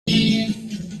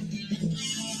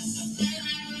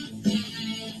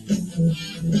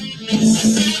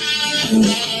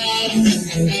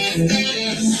Good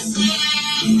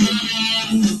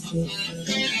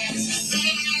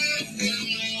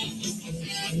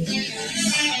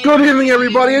evening,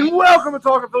 everybody, and welcome to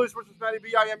Talking Philly Sports with Matty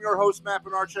B. I am your host, Matt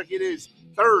Bernarchuk. It is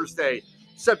Thursday,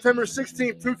 September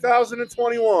 16th,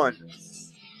 2021.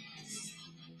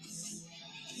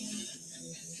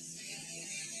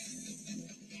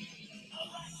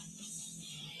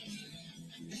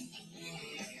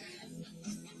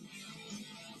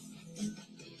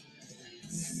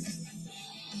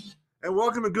 And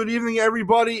welcome and good evening,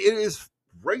 everybody. It is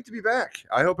great to be back.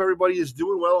 I hope everybody is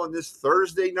doing well on this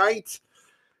Thursday night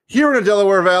here in the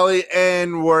Delaware Valley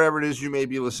and wherever it is you may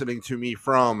be listening to me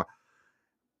from.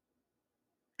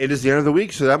 It is the end of the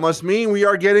week, so that must mean we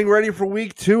are getting ready for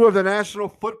week 2 of the National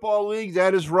Football League.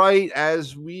 That is right.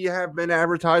 As we have been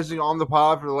advertising on the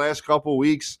pod for the last couple of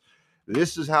weeks,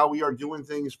 this is how we are doing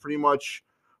things pretty much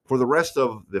for the rest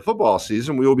of the football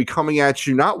season. We will be coming at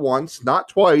you not once, not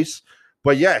twice,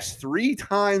 but yes, 3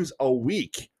 times a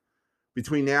week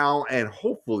between now and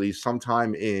hopefully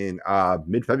sometime in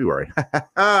mid-February.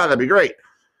 That'd be great.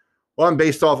 Well, and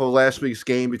based off of last week's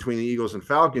game between the Eagles and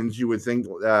Falcons, you would think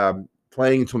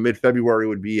playing until mid-February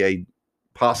would be a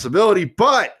possibility.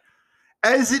 But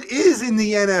as it is in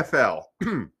the NFL,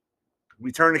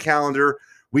 we turn the calendar,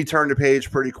 we turn the page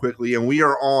pretty quickly, and we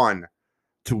are on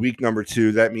to week number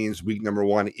 2. That means week number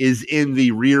 1 is in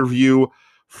the rear view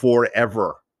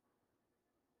forever.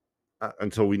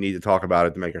 Until we need to talk about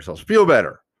it to make ourselves feel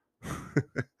better.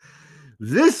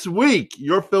 This week,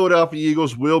 your Philadelphia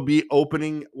Eagles will be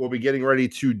getting ready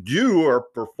to do or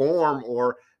perform,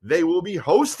 or they will be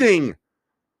hosting.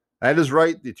 That is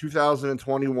right. The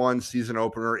 2021 season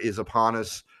opener is upon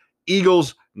us.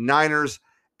 Eagles, Niners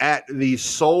at the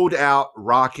sold-out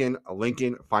rockin'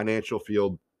 Lincoln Financial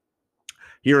Field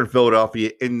here in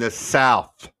Philadelphia in the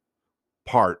south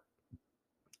part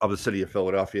of the city of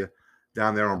Philadelphia,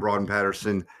 down there on Broad and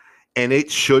Patterson, and it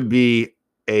should be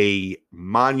a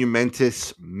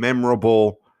monumentous,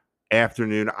 memorable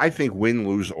afternoon. I think win,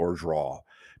 lose, or draw,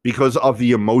 because of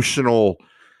the emotional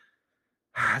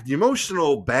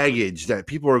baggage that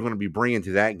people are going to be bringing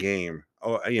to that game.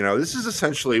 This is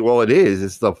essentially,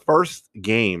 it's the first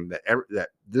game that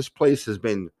this place has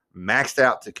been maxed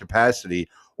out to capacity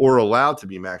or allowed to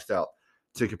be maxed out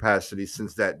to capacity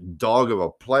since that dog of a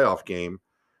playoff game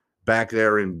back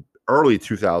there in early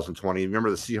 2020. Remember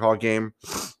the Seahawks game?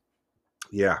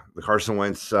 Yeah, the Carson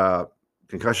Wentz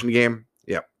concussion game.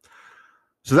 Yeah.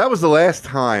 So that was the last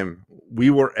time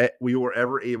we were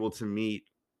ever able to meet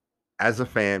as a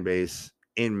fan base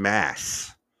in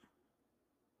mass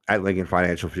at Lincoln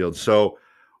Financial Field. So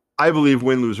I believe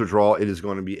win, lose, or draw, it is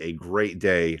going to be a great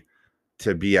day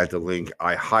to be at the Link.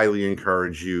 I highly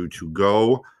encourage you to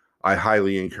go. I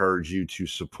highly encourage you to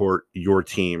support your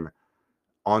team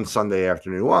on Sunday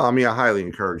afternoon. Well, I highly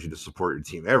encourage you to support your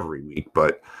team every week,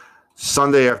 but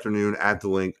Sunday afternoon at the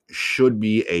Link should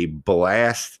be a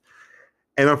blast.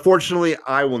 And unfortunately,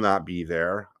 I will not be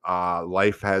there.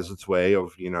 Life has its way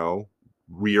of,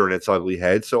 rearing its ugly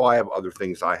head, so I have other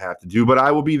things I have to do, but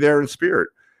I will be there in spirit,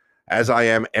 as I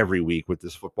am every week with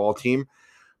this football team.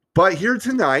 But here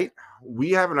tonight, we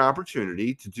have an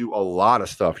opportunity to do a lot of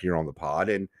stuff here on the pod,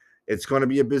 and it's going to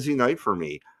be a busy night for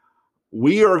me.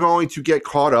 We are going to get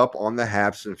caught up on the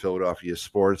Haps in Philadelphia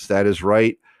sports. That is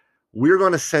right. We're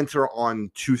going to center on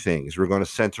 2 things. We're going to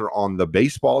center on the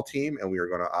baseball team, and we are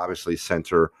going to obviously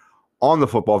center on the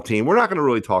football team. We're not going to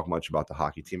really talk much about the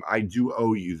hockey team. I do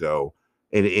owe you, though,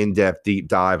 an in-depth deep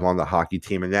dive on the hockey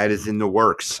team, and that is in the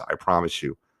works, I promise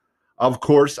you. Of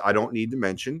course, I don't need to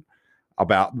mention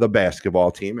about the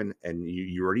basketball team, and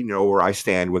you already know where I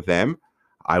stand with them.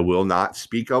 I will not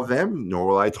speak of them, nor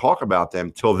will I talk about them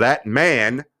till that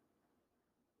man,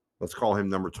 let's call him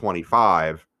number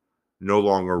 25, no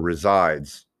longer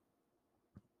resides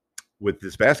with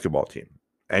this basketball team.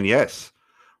 And yes,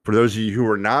 for those of you who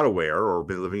are not aware or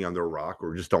been living under a rock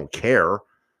or just don't care,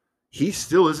 he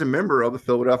still is a member of the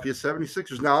Philadelphia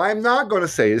 76ers. Now, I'm not going to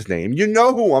say his name. You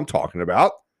know who I'm talking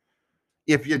about.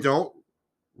 If you don't,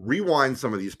 rewind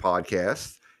some of these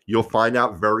podcasts. You'll find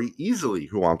out very easily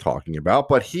who I'm talking about.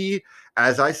 But he,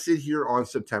 as I sit here on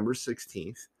September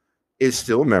 16th, is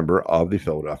still a member of the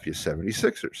Philadelphia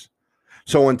 76ers.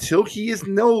 So until he is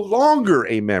no longer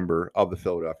a member of the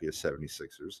Philadelphia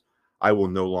 76ers, I will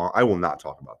not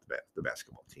talk about the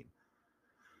basketball team.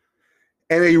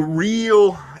 And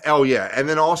and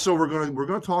then also we're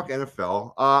gonna talk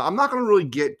NFL. I'm not gonna really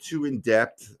get too in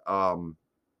depth on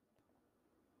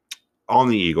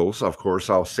the Eagles. Of course,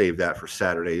 I'll save that for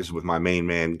Saturdays with my main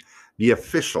man, the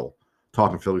official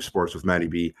Talking Philly Sports with Matty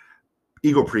B,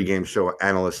 Eagle pregame show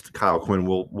analyst Kyle Quinn.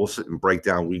 We'll sit and break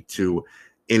down week 2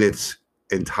 in its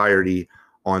entirety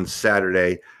on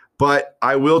Saturday. But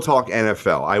I will talk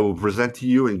NFL. I will present to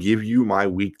you and give you my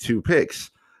week 2 picks.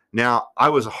 Now, I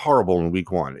was horrible in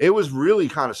week 1. It was really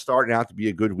kind of starting out to be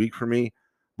a good week for me,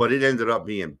 but it ended up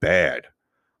being bad.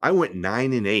 I went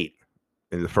 9-8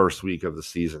 in the first week of the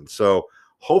season. So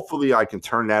hopefully I can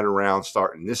turn that around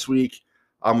starting this week.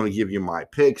 I'm going to give you my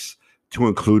picks to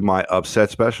include my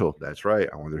upset special. That's right.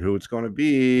 I wonder who it's going to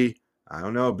be. I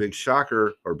don't know. Big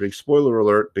shocker or big spoiler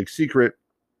alert, big secret.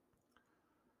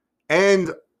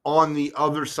 And on the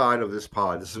other side of this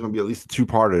pod, this is going to be at least a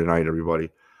 2-parter tonight, everybody.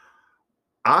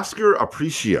 Oscar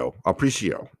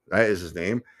Aparicio, that is his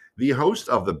name, the host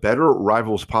of the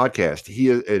Riavls Podcast.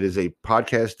 It is a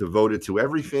podcast devoted to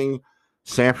everything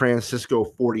San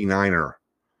Francisco 49er.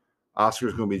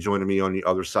 Oscar's going to be joining me on the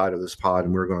other side of this pod,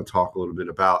 and we're going to talk a little bit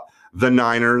about the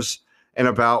Niners and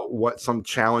about what some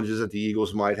challenges that the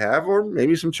Eagles might have, or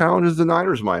maybe some challenges the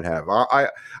Niners might have. I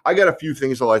got a few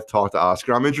things I'd like to talk to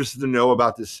Oscar. I'm interested to know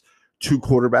about this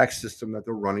 2-quarterback system that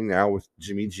they're running now with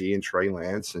Jimmy G and Trey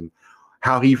Lance, and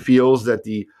how he feels that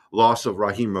the loss of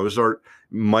Raheem Mostert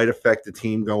might affect the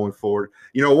team going forward.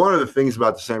 You know, one of the things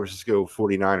about the San Francisco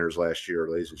 49ers last year,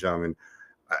 ladies and gentlemen,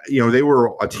 they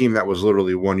were a team that was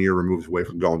literally 1 year removed away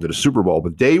from going to the Super Bowl,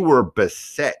 but they were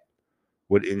beset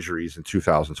with injuries in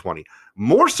 2020,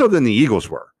 more so than the Eagles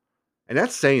were. And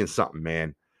that's saying something,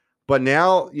 man. But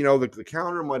now, the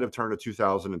calendar might have turned to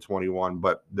 2021,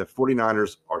 but the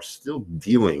 49ers are still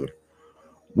dealing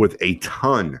with a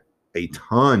ton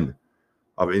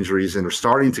of injuries, and are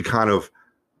starting to kind of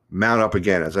mount up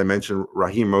again. As I mentioned,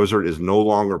 Raheem Mostert is no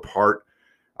longer part.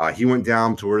 He went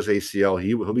down towards ACL.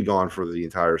 He'll be gone for the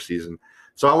entire season.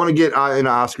 So I want to get in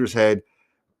Oscar's head.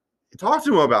 Talk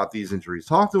to him about these injuries.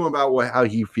 Talk to him about how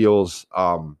he feels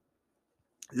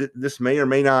this may or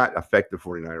may not affect the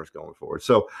 49ers going forward.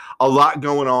 So a lot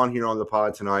going on here on the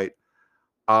pod tonight.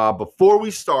 Before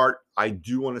we start, I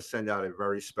do want to send out a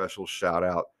very special shout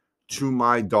out to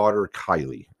my daughter,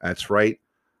 Kylie. That's right.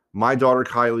 My daughter,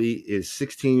 Kylie, is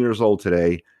 16 years old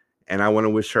today, and I want to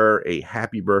wish her a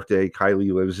happy birthday.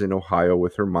 Kylie lives in Ohio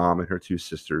with her mom and her 2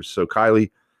 sisters. So,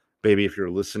 Kylie, baby, if you're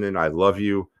listening, I love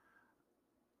you.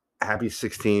 Happy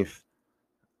 16th.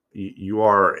 You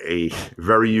are a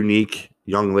very unique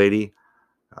young lady.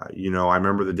 I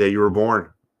remember the day you were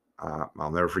born.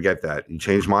 I'll never forget that. You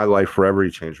changed my life forever.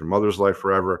 You changed your mother's life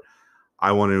forever.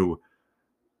 I want to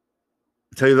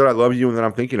tell you that I love you and that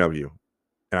I'm thinking of you.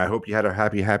 And I hope you had a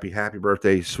happy, happy, happy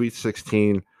birthday. Sweet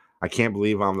 16. I can't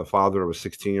believe I'm the father of a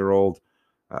 16-year-old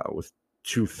with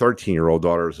 2 13-year-old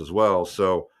daughters as well.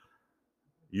 So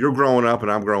you're growing up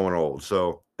and I'm growing old.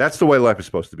 So that's the way life is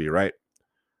supposed to be, right?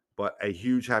 But a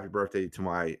huge happy birthday to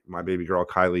my baby girl,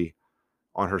 Kylie,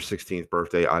 on her 16th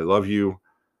birthday. I love you.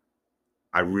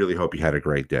 I really hope you had a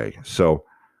great day. So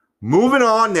moving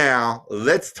on now,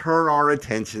 let's turn our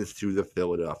attentions to the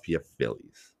Philadelphia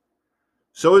Phillies.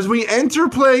 So as we enter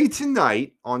play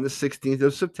tonight on the 16th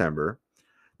of September,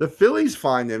 the Phillies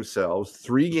find themselves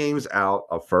 3 games out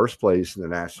of first place in the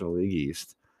National League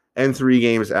East and 3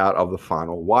 games out of the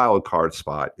final wild card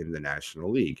spot in the National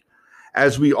League.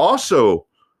 As we also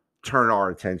turn our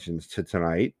attentions to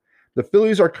tonight, the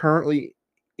Phillies are currently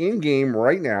in game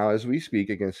right now as we speak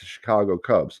against the Chicago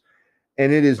Cubs,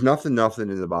 and it is 0-0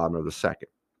 in the bottom of the second.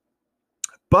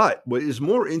 But what is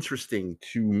more interesting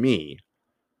to me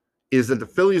is that the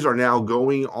Phillies are now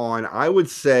going on, I would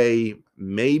say,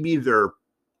 maybe their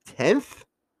 10th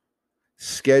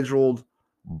scheduled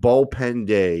bullpen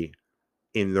day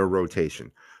in their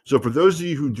rotation. So for those of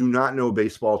you who do not know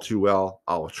baseball too well,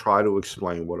 I'll try to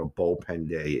explain what a bullpen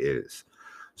day is.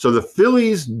 So the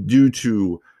Phillies, due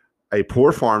to a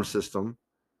poor farm system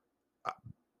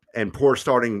and poor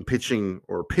starting pitching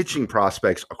or pitching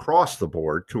prospects across the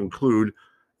board, to include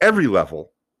every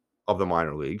level of the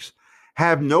minor leagues,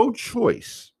 have no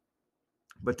choice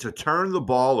but to turn the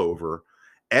ball over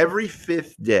every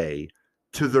 5th day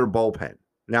to their bullpen.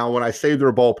 Now, when I say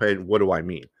their bullpen, what do I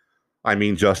mean? I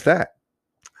mean just that.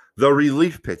 The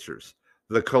relief pitchers,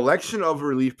 the collection of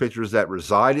relief pitchers that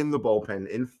reside in the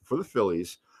bullpen for the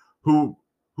Phillies,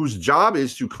 whose job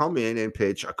is to come in and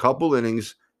pitch a couple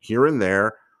innings here and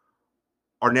there,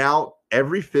 are now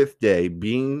every 5th day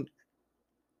being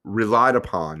relied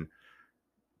upon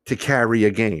to carry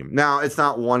a game. Now, it's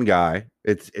not one guy.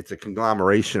 It's a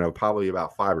conglomeration of probably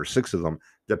about 5 or 6 of them,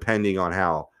 depending on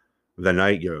how the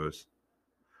night goes.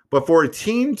 But for a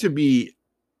team to be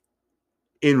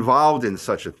involved in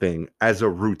such a thing as a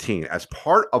routine, as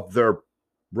part of their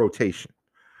rotation,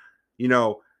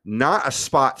 not a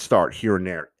spot start here and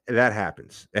there. That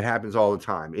happens. It happens all the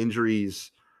time.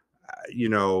 Injuries,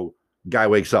 Guy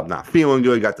wakes up not feeling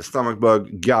good, got the stomach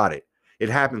bug, got it. It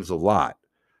happens a lot.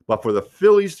 But for the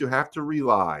Phillies to have to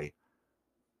rely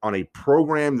on a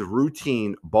programmed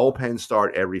routine bullpen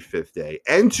start every fifth day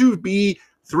and to be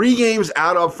 3 games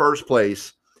out of first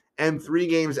place and 3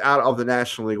 games out of the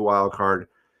National League wild card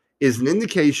is an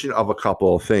indication of a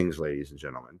couple of things, ladies and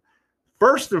gentlemen.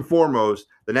 First and foremost,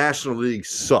 the National League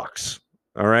sucks.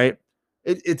 All right?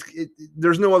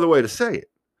 There's no other way to say it.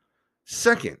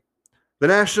 Second, the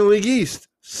National League East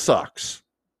sucks.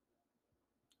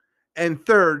 And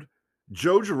third,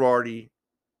 Joe Girardi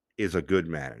is a good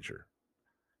manager.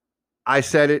 I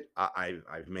said it.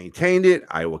 I've maintained it.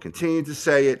 I will continue to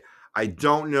say it. I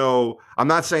don't know. I'm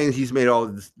not saying he's made all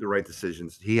the right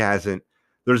decisions. He hasn't.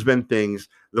 There's been things.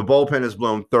 The bullpen has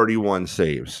blown 31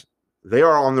 saves. They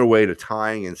are on their way to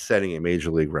tying and setting a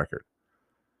major league record.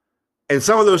 And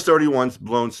some of those 31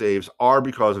 blown saves are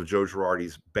because of Joe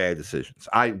Girardi's bad decisions.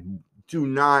 I do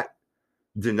not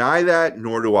deny that,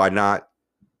 nor do I not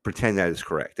pretend that is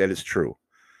correct. That is true.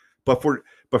 But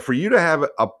for you to have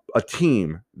a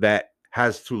team that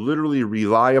has to literally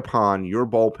rely upon your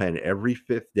bullpen every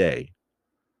fifth day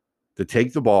to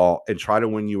take the ball and try to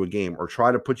win you a game or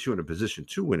try to put you in a position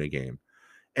to win a game,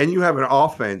 and you have an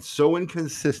offense so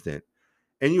inconsistent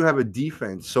and you have a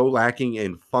defense so lacking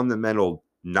in fundamental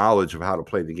knowledge of how to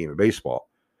play the game of baseball,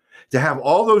 to have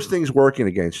all those things working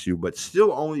against you but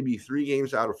still only be 3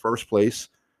 games out of first place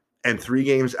and 3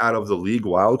 games out of the league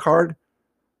wild card,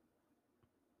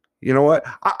 you know what?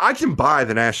 I can buy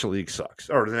the National League sucks,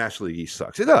 or the National League East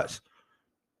sucks. It does.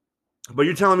 But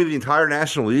you're telling me the entire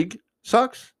National League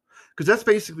sucks? Because that's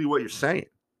basically what you're saying.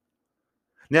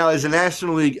 Now, is the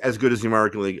National League as good as the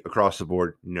American League across the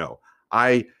board? No.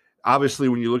 Obviously,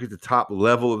 when you look at the top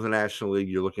level of the National League,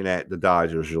 you're looking at the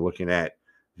Dodgers, you're looking at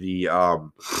the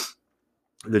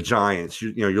Giants,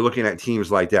 you're looking at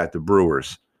teams like that, the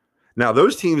Brewers. Now,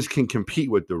 those teams can compete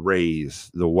with the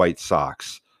Rays, the White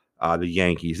Sox, the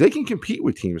Yankees. They can compete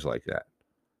with teams like that,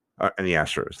 and the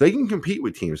Astros. They can compete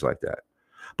with teams like that.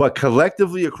 But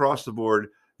collectively across the board,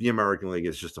 the American League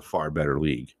is just a far better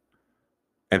league.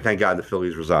 And thank God the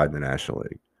Phillies reside in the National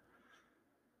League.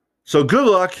 So good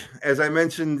luck. As I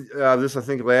mentioned I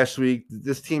think last week,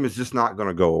 this team is just not going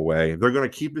to go away. They're going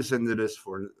to keep us into this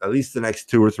for at least the next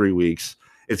 2 or 3 weeks.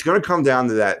 It's going to come down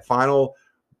to that final,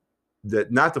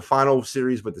 not the final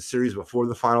series, but the series before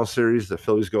the final series. The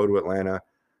Phillies go to Atlanta.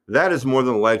 That is more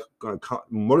than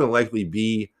likely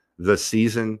be the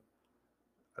season.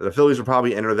 The Phillies will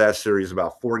probably enter that series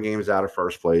about 4 games out of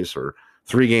first place or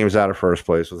 3 games out of first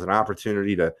place with an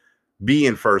opportunity to be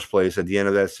in first place at the end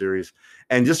of that series.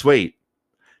 And just wait.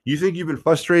 You think you've been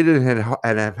frustrated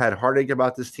and have had heartache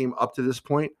about this team up to this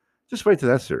point? Just wait to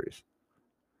that series.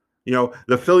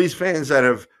 The Phillies fans that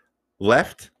have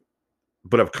left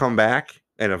but have come back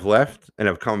and have left and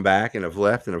have come back and have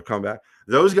left and have come back,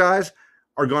 those guys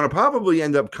are going to probably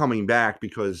end up coming back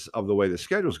because of the way the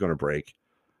schedule is going to break.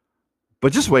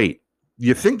 But just wait.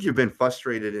 You think you've been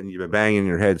frustrated and you've been banging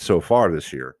your head so far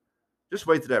this year. Just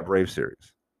wait to that Brave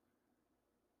series.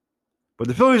 But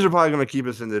the Phillies are probably going to keep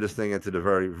us into this thing at the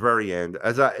very, very end.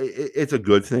 It's a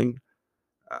good thing.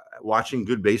 Watching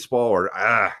good baseball, or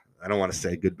I don't want to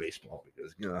say good baseball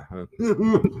because,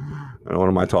 what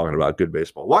am I talking about? Good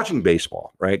baseball. Watching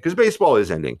baseball, right? Because baseball is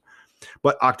ending.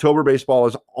 But October baseball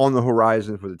is on the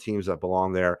horizon for the teams that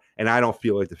belong there, and I don't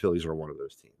feel like the Phillies are one of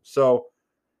those teams. So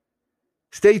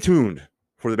stay tuned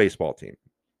for the baseball team.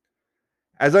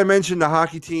 As I mentioned, the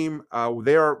hockey team,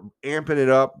 they are amping it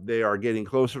up. They are getting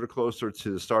closer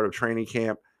to the start of training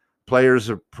camp. Players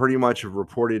have pretty much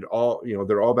reported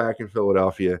they're all back in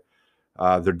Philadelphia.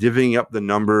 They're divvying up the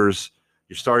numbers.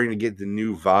 You're starting to get the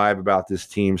new vibe about this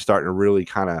team starting to really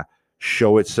kind of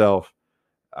show itself.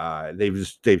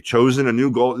 They've chosen a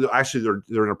new goal. Actually,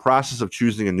 they're in a process of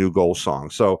choosing a new goal song.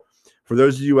 So for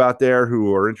those of you out there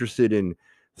who are interested in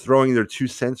throwing their 2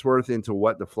 cents worth into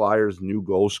what the Flyers' new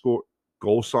goal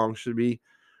song should be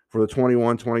for the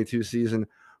 21-22 season,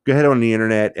 go ahead on the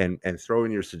internet and throw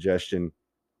in your suggestion.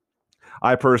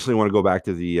 I personally want to go back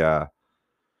to the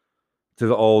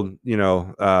old,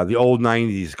 the old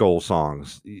 90s goal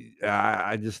songs.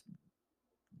 I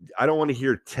don't want to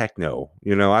hear techno.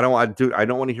 I don't want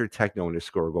to hear techno when they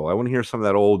score a goal. I want to hear some of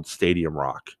that old stadium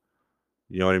rock.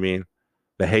 You know what I mean?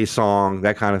 The Hey song,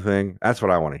 that kind of thing. That's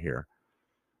what I want to hear.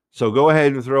 So go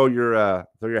ahead and throw your hat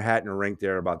in the ring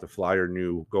there about the Flyer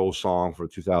new goal song for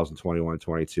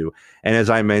 2021-22. And as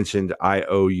I mentioned, I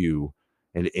owe you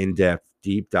an in-depth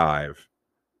deep dive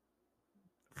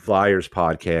Flyers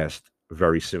podcast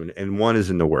very soon, and one is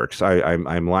in the works.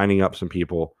 I'm lining up some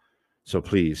people, so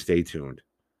please stay tuned.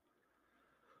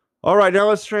 All right, now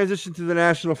let's transition to the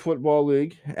National Football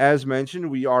League. As mentioned,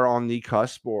 we are on the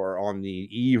cusp or on the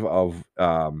eve of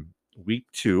week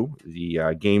 2.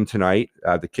 The game tonight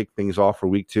to kick things off for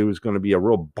week 2 is going to be a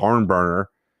real barn burner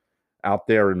out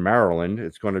there in Maryland.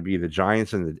 It's going to be the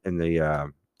Giants and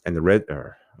the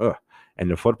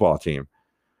football team.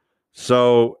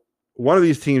 So one of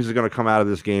these teams is going to come out of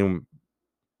this game,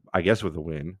 I guess, with a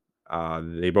win.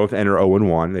 They both enter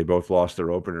 0-1. They both lost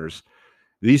their openers.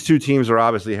 These two teams are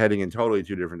obviously heading in totally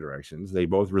two different directions. They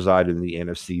both reside in the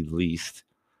NFC least.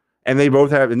 And they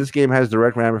both have, and this game has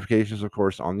direct ramifications, of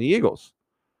course, on the Eagles.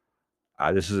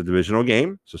 This is a divisional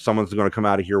game, so someone's going to come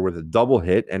out of here with a double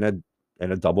hit and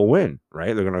a double win,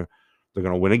 right? They're going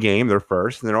to win a game, they're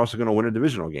first, and they're also going to win a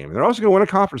divisional game. And they're also going to win a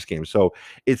conference game. So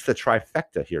it's the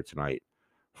trifecta here tonight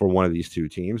for one of these two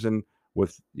teams. And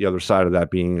with the other side of that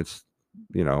being, it's,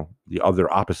 the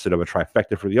other opposite of a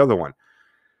trifecta for the other one.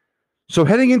 So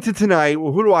heading into tonight,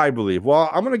 well, who do I believe? Well,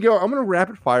 I'm going to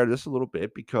rapid fire this a little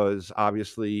bit because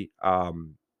obviously,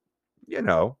 don't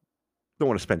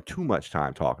want to spend too much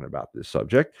time talking about this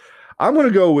subject. I'm going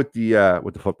to go with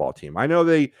the football team. I know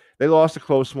they lost a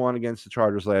close one against the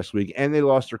Chargers last week, and they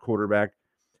lost their quarterback,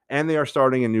 and they are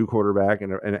starting a new quarterback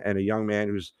and a young man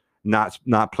who's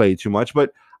not played too much.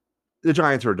 But the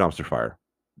Giants are a dumpster fire.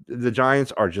 The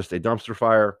Giants are just a dumpster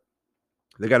fire.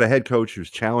 They got a head coach who's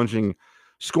challenging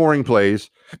scoring plays.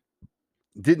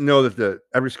 Didn't know that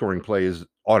every scoring play is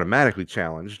automatically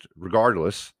challenged,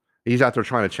 regardless. He's out there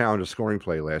trying to challenge a scoring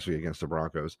play last week against the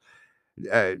Broncos.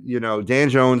 Dan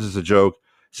Jones is a joke.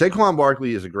 Saquon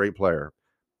Barkley is a great player.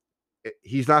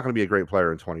 He's not going to be a great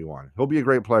player in 21. He'll be a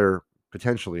great player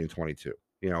potentially in 22.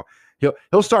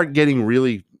 He'll start getting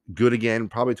really good again,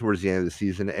 probably towards the end of the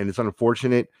season. And it's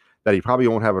unfortunate that he probably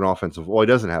won't have an offensive. Well, he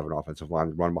doesn't have an offensive line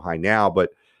to run behind now,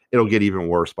 but it'll get even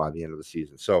worse by the end of the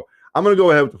season. So I'm going to go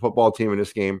ahead with the football team in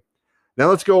this game. Now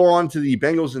let's go on to the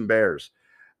Bengals and Bears.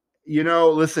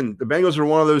 Listen, the Bengals are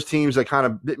one of those teams that kind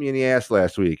of bit me in the ass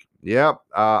last week. Yeah,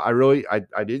 I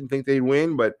didn't think they'd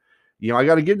win, but, I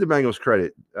got to give the Bengals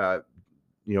credit.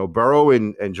 Burrow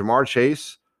and Jamar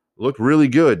Chase looked really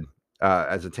good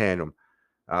as a tandem.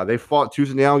 They fought tooth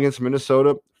and nail against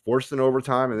Minnesota, forced an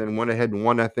overtime, and then went ahead and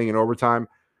won that thing in overtime.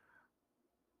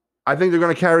 I think they're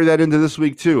going to carry that into this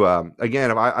week, too. Again,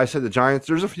 if I said the Giants,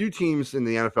 there's a few teams in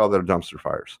the NFL that are dumpster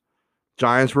fires.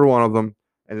 Giants were one of them,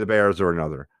 and the Bears are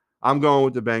another. I'm going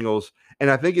with the Bengals, and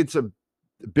I think it's a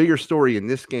bigger story in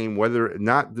this game, whether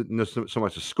not so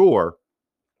much a score,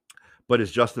 but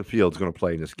is Justin Fields going to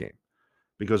play in this game?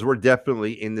 Because we're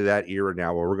definitely into that era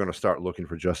now where we're going to start looking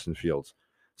for Justin Fields.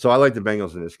 So I like the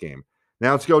Bengals in this game.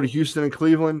 Now let's go to Houston and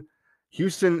Cleveland.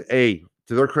 Houston,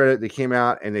 to their credit, they came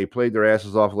out and they played their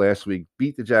asses off last week,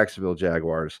 beat the Jacksonville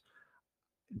Jaguars.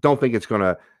 Don't think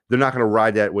they're not going to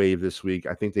ride that wave this week.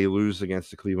 I think they lose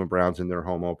against the Cleveland Browns in their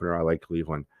home opener. I like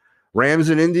Cleveland. Rams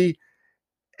and Indy.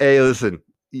 Hey, listen,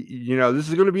 this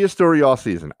is going to be a story all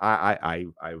season.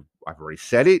 I've already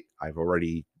said it. I've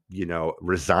already,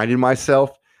 resigned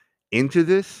myself into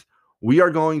this. We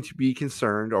are going to be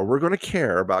concerned, or we're going to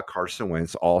care about Carson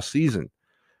Wentz all season.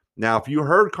 Now, if you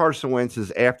heard Carson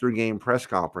Wentz's after-game press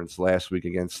conference last week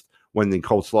when the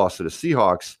Colts lost to the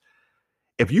Seahawks,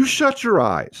 if you shut your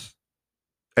eyes,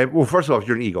 first of all, if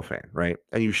you're an Eagle fan, right,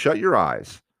 and you shut your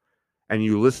eyes and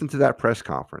you listen to that press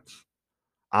conference,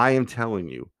 I am telling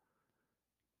you,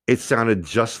 it sounded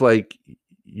just like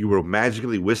you were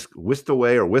magically whisked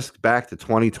away or whisked back to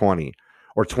 2020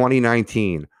 or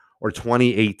 2019 or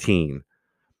 2018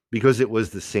 because it was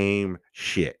the same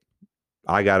shit.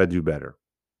 I got to do better.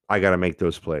 I got to make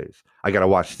those plays. I got to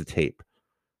watch the tape.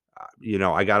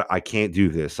 I can't do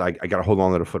this. I got to hold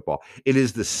on to the football. It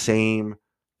is the same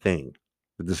thing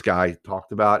that this guy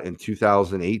talked about in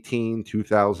 2018,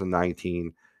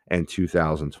 2019, and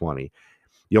 2020.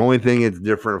 The only thing that's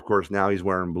different, of course, now he's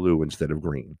wearing blue instead of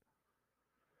green.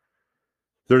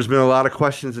 There's been a lot of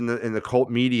questions in the Colt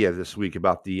media this week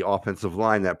about the offensive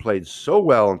line that played so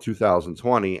well in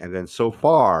 2020 and then so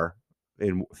far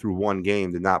through one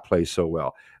game did not play so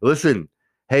well. Listen,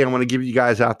 hey, I'm going to give you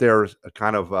guys out there a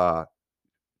kind of a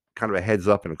heads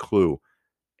up and a clue.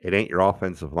 It ain't your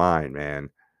offensive line, man.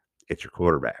 It's your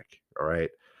quarterback. All right.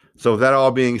 So with that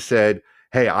all being said,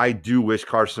 hey, I do wish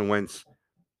Carson Wentz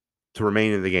to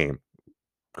remain in the game.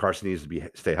 Carson needs to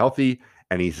stay healthy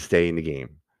and needs to stay in the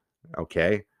game.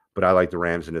 Okay. But I like the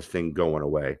Rams in this thing going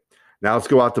away. Now let's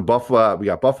go out to Buffalo. We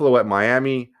got Buffalo at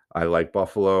Miami. I like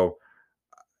Buffalo.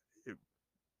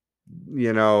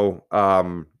 Miami's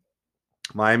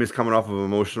coming off of an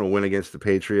emotional win against the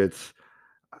Patriots.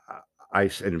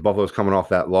 And Buffalo's coming off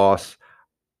that loss.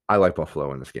 I like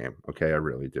Buffalo in this game. Okay, I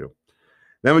really do.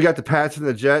 Then we got the Pats and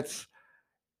the Jets.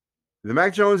 The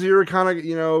Mac Jones era kind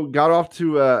of, got off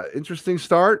to an interesting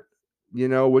start,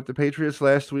 with the Patriots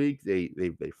last week.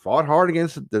 They fought hard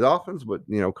against the Dolphins, but,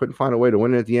 couldn't find a way to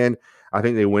win it at the end. I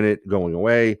think they win it going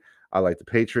away. I like the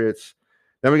Patriots.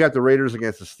 Then we got the Raiders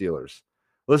against the Steelers.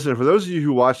 Listen, for those of you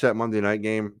who watched that Monday night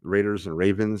game, Raiders and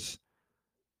Ravens,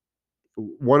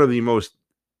 one of the most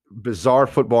bizarre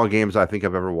football games I think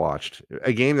I've ever watched.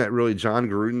 A game that really John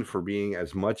Gruden, for being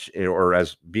as much or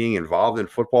as being involved in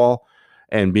football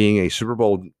and being a Super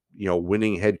Bowl,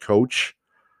 winning head coach,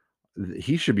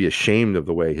 he should be ashamed of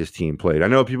the way his team played. I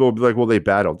know people will be like, well, they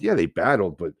battled. Yeah, they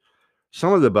battled, but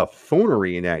some of the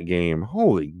buffoonery in that game,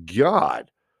 holy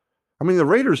God. I mean, the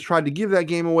Raiders tried to give that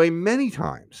game away many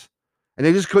times, and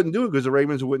they just couldn't do it because the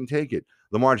Ravens wouldn't take it.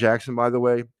 Lamar Jackson, by the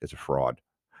way, is a fraud.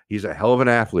 He's a hell of an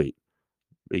athlete,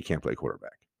 but he can't play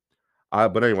quarterback.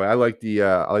 But anyway, I like the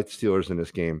Steelers in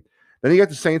this game. Then you got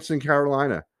the Saints in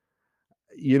Carolina.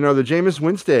 The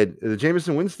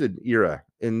Jameson Winston era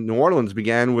in New Orleans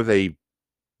began with a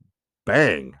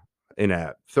bang in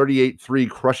a 38-3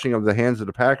 crushing of the hands of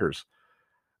the Packers.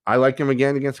 I like him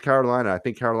again against Carolina. I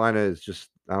think Carolina is just,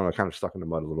 I don't know, kind of stuck in the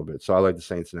mud a little bit. So I like the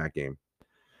Saints in that game.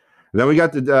 And then we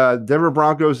got the Denver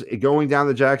Broncos going down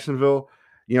to Jacksonville.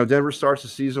 Denver starts the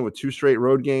season with two straight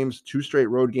road games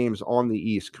on the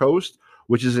East Coast,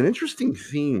 which is an interesting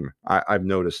theme I've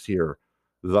noticed here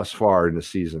thus far in the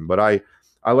season. But I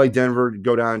like Denver to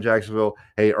go down in Jacksonville.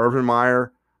 Hey, Urban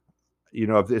Meyer,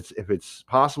 if it's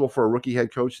possible for a rookie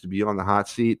head coach to be on the hot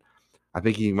seat, I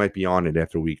think he might be on it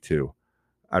after week 2.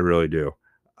 I really do.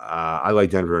 I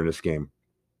like Denver in this game.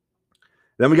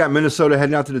 Then we got Minnesota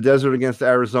heading out to the desert against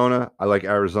Arizona. I like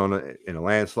Arizona in a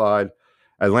landslide.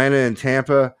 Atlanta and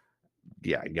Tampa.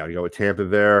 Yeah, you got to go with Tampa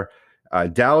there.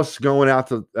 Dallas going out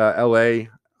to L.A.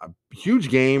 A huge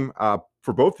game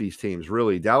for both these teams,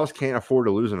 really. Dallas can't afford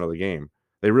to lose another game.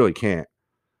 They really can't.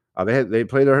 They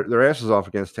played their asses off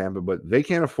against Tampa, but they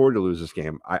can't afford to lose this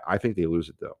game. I think they lose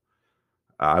it, though.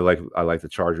 I like the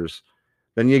Chargers.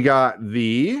 Then you got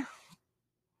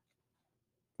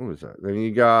what was that? Then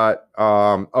you got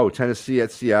Tennessee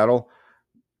at Seattle.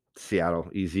 Seattle,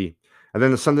 easy. And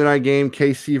then the Sunday night game,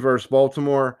 KC versus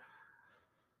Baltimore.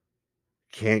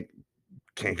 Can't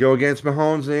go against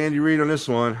Mahomes and Andy Reid on this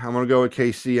one. I'm going to go with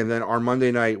KC. And then our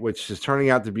Monday night, which is turning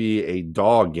out to be a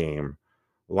dog game,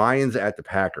 Lions at the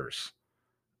Packers.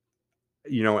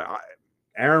 Aaron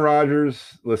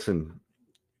Rodgers, listen,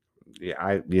 what are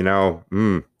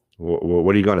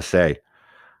you going to say?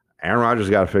 Aaron Rodgers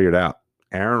got to figure it out.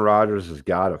 Aaron Rodgers has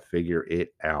got to figure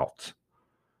it out.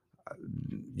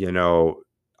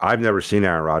 I've never seen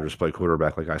Aaron Rodgers play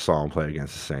quarterback like I saw him play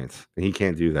against the Saints. And he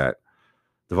can't do that.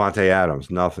 Devontae Adams,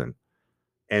 nothing.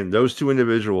 And those two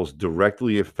individuals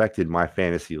directly affected my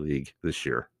fantasy league this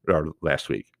year, or last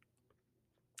week.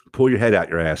 Pull your head out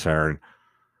your ass, Aaron.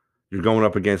 You're going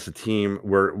up against a team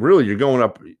where really you're going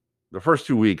up the first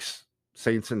 2 weeks,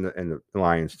 Saints and the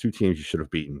Lions, two teams you should have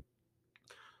beaten.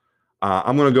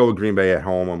 I'm going to go with Green Bay at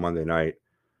home on Monday night.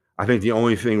 I think the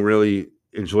only thing really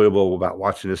enjoyable about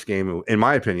watching this game, in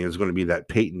my opinion, is going to be that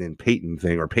Peyton and Peyton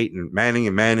thing, or Peyton Manning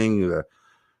and Manning, the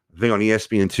thing on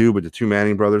ESPN2 with the two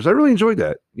Manning brothers. I really enjoyed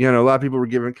that. A lot of people were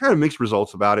giving kind of mixed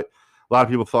results about it. A lot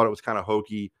of people thought it was kind of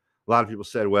hokey. A lot of people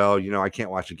said, well, I can't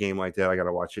watch a game like that. I got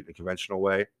to watch it in a conventional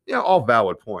way. All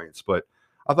valid points, but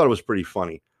I thought it was pretty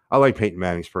funny. I like Peyton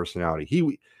Manning's personality.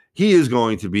 He is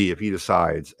going to be, if he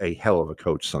decides, a hell of a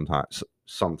coach sometime,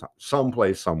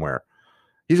 someplace, somewhere.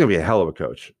 He's going to be a hell of a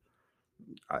coach.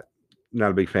 I'm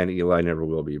not a big fan of Eli, never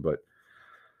will be. But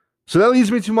so that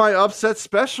leads me to my upset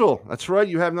special. That's right.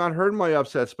 You have not heard my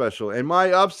upset special. And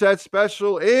my upset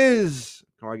special is,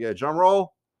 can I get a drum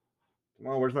roll? Come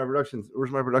on, where's my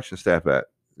production staff at?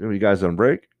 You guys on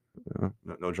break?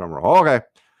 No drum roll. Okay.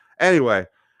 Anyway,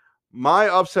 my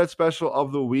upset special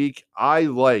of the week, I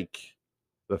like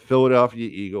the Philadelphia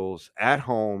Eagles at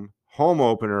home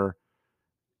opener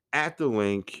at the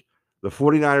Link. The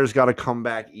 49ers got to come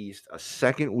back east a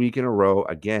second week in a row.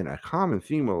 Again, a common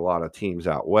theme with a lot of teams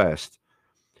out west.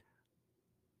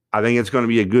 I think it's going to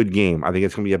be a good game. I think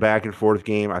it's going to be a back and forth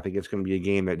game. I think it's going to be a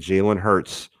game that Jalen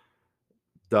Hurts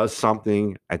does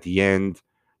something at the end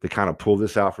to kind of pull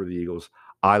this out for the Eagles.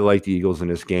 I like the Eagles in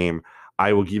this game.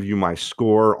 I will give you my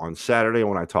score on Saturday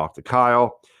when I talk to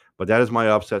Kyle, but that is my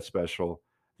upset special.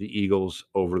 The Eagles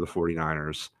over the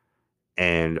 49ers,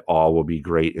 and all will be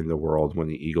great in the world when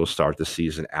the Eagles start the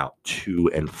season out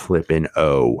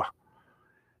 2-0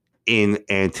 in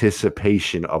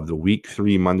anticipation of the Week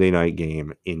 3 Monday night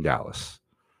game in Dallas.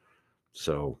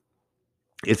 So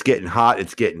it's getting hot.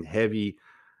 It's getting heavy.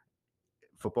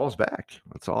 football's back.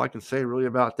 That's all I can say really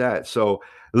about that. So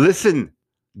listen,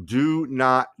 do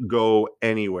not go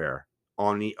anywhere.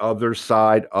 On the other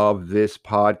side of this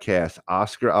podcast,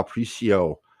 Oscar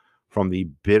Aparicio from the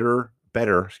Better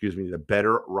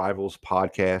Riavls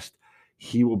Podcast.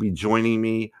 He will be joining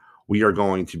me. We are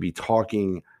going to be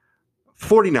talking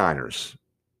 49ers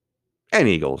and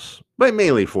Eagles, but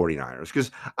mainly 49ers.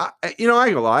 Because, I ain't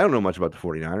gonna lie, I don't know much about the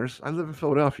 49ers. I live in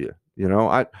Philadelphia.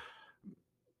 I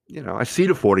see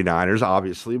the 49ers,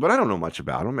 obviously, but I don't know much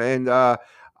about them. And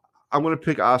I'm going to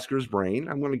pick Oscar's brain.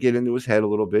 I'm going to get into his head a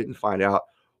little bit and find out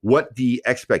what the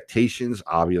expectations,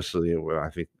 obviously, I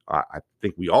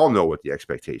think we all know what the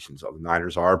expectations of the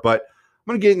Niners are, but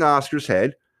I'm going to get in Oscar's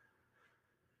head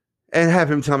and have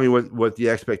him tell me what the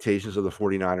expectations of the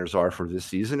 49ers are for this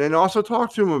season, and also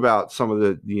talk to him about some of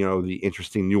the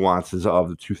interesting nuances of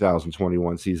the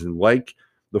 2021 season, like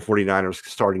the 49ers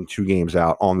starting 2 games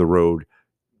out on the road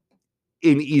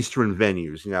in Eastern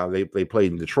venues. They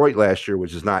played in Detroit last year,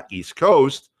 which is not East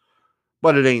Coast,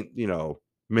 but it ain't,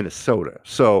 Minnesota.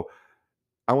 So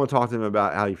I want to talk to him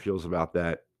about how he feels about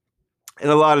that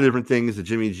and a lot of different things, the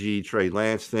Jimmy G, Trey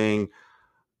Lance thing,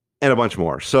 and a bunch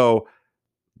more. So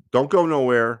don't go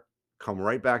nowhere. Come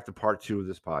right back to part 2 of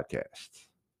this podcast.